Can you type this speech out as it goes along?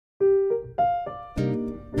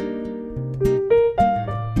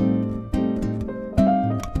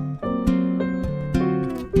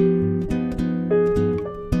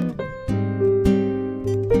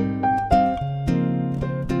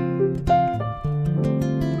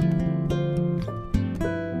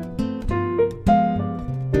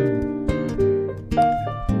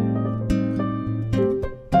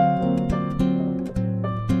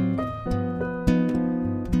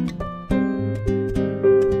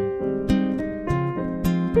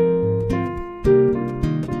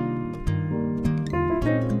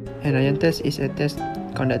test is a test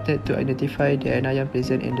conducted to identify the anion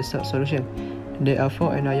present in the salt solution. There are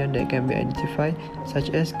 4 anions that can be identified,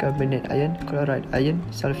 such as carbonate ion, chloride ion,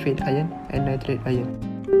 sulfate ion, and nitrate ion.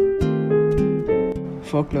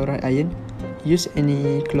 For chloride ion, use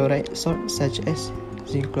any chloride salt such as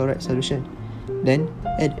zinc chloride solution. Then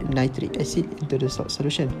add nitric acid into the salt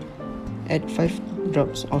solution. Add 5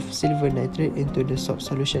 drops of silver nitrate into the salt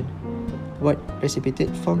solution. White precipitate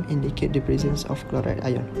form indicate the presence of chloride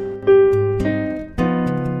ion.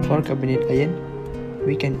 For carbonate ion,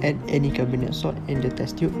 we can add any carbonate salt in the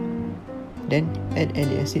test tube. Then add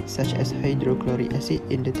any acid such as hydrochloric acid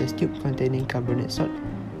in the test tube containing carbonate salt.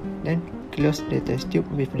 Then close the test tube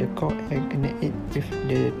with the cork and connect it with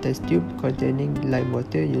the test tube containing lime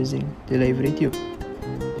water using the delivery tube.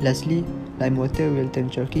 Lastly, lime water will turn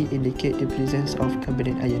chalky, indicate the presence of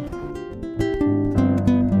carbonate ion.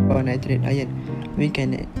 For nitrate ion, we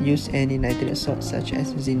can use any nitrate salt such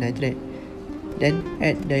as zinc nitrate. Then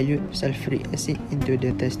add dilute sulfuric acid into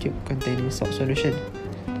the test tube containing salt solution.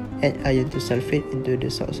 Add iron to sulfate into the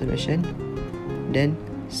salt solution. Then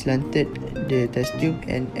slanted the test tube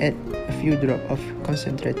and add a few drops of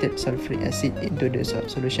concentrated sulfuric acid into the salt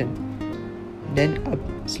solution. Then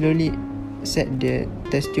slowly set the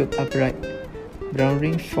test tube upright. Brown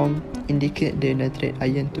ring form indicate the nitrate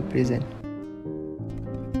ion to present.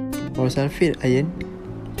 For sulfate ion,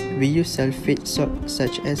 we use sulfate salt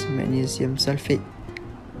such as magnesium sulfate.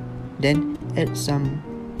 Then add some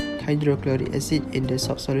hydrochloric acid in the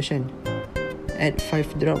salt solution. Add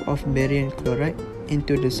 5 drops of barium chloride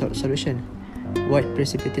into the salt solution. White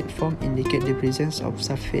precipitate form indicate the presence of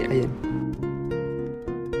sulfate ion.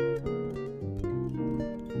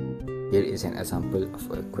 Here is an example of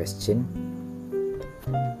a question.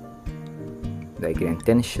 Diagram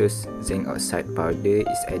 10 shows zinc oxide powder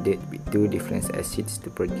is added with 2 different acids to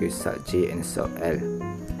produce salt J and salt L.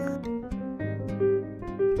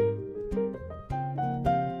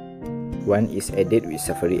 One is added with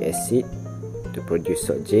sulfuric acid to produce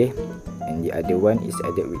salt J, and the other one is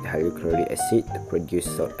added with hydrochloric acid to produce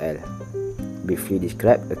salt L. Briefly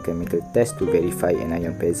describe a chemical test to verify an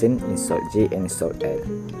ion present in salt J and salt L.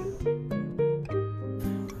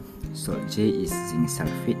 Salt J is zinc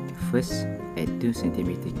sulfate. First, add 2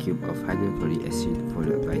 cm³ of hydrochloric acid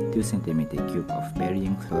followed by 2 cm³ of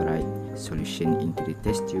barium chloride solution into the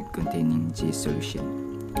test tube containing J solution.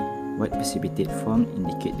 White precipitate form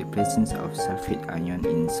indicate the presence of sulfate ion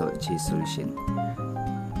in salt J solution.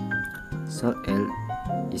 Salt L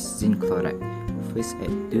is zinc chloride. First,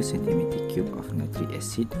 add 2 cm³ of nitric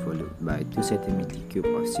acid followed by 2 cm³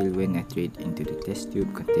 of silver nitrate into the test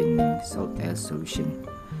tube containing salt L solution.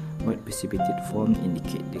 White precipitate form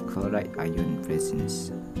indicate the chloride ion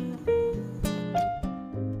presence.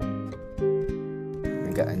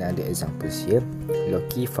 We got another examples here.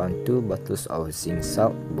 Loki found 2 bottles of zinc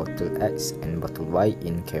salt, bottle X and bottle Y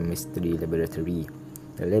in chemistry laboratory.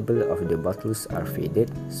 The label of the bottles are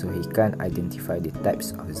faded, so he can't identify the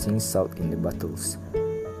types of zinc salt in the bottles.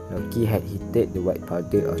 Loki had heated the white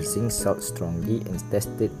powder of zinc salt strongly and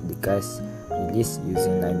tested the gas released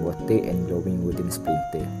using lime water and glowing wooden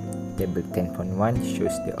splinter. Table 10.1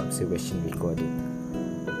 shows the observation recorded.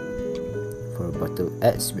 For bottle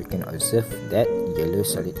X, we can observe that yellow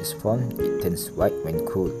solid is formed, it turns white when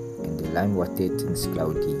cool, and the lime water turns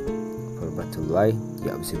cloudy. For bottle Y,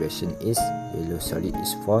 the observation is yellow solid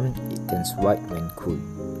is formed, it turns white when cool.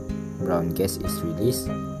 Brown gas is released,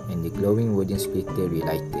 and the glowing wooden splitter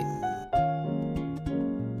relighted.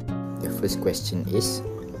 The first question is,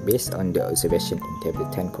 based on the observation in table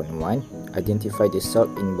 10.1, identify the salt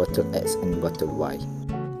in bottle X and bottle Y.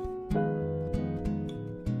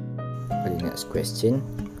 For the next question,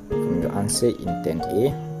 from your answer in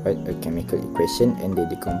 10A, write a chemical equation and the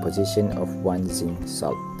decomposition of 1 zinc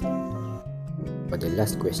salt. For the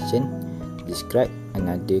last question, describe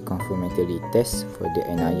another confirmatory test for the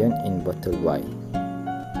anion in bottle Y.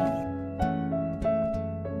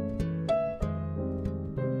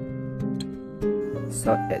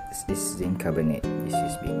 Salt X is zinc carbonate. This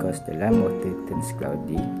is because the lime water turns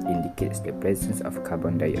cloudy, indicates the presence of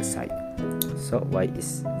carbon dioxide. Salt Y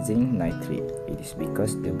is zinc nitrate. It is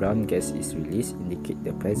because the brown gas is released, indicate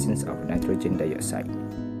the presence of nitrogen dioxide.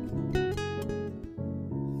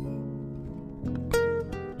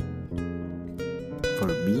 For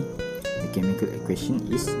B, the chemical equation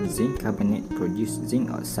is zinc carbonate produce zinc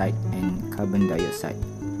oxide and carbon dioxide.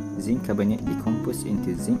 Zinc carbonate decomposes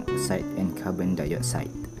into zinc oxide and carbon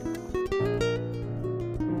dioxide.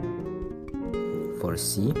 For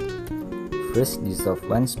C, first dissolve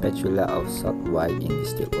 1 spatula of salt Y in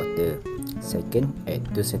distilled water. Second, add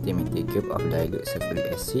 2 cm³ of dilute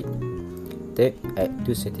sulfuric acid. Method: add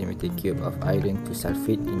 2 cm³ of iron to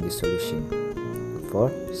sulfate in the solution.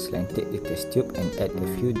 4. Slanted the test tube and add a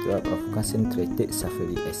few drops of concentrated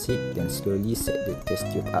sulfuric acid, then slowly set the test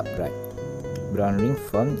tube upright. Brown ring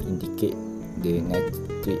formed indicate the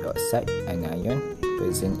nitric oxide anion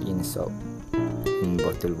present in salt in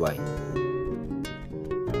bottle Y.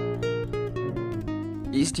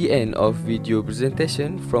 It's the end of video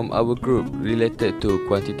presentation from our group related to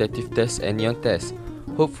quantitative test and ion test.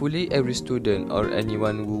 Hopefully every student or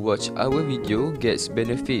anyone who watch our video gets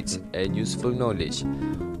benefits and useful knowledge.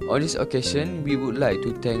 On this occasion, we would like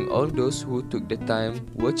to thank all those who took the time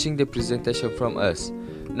watching the presentation from us.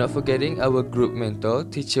 Not forgetting our group mentor,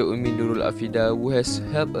 Teacher NURULAFIDA, who has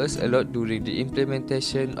helped us a lot during the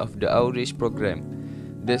implementation of the outreach program.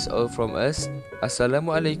 That's all from us.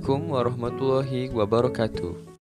 Assalamualaikum warahmatullahi wabarakatuh.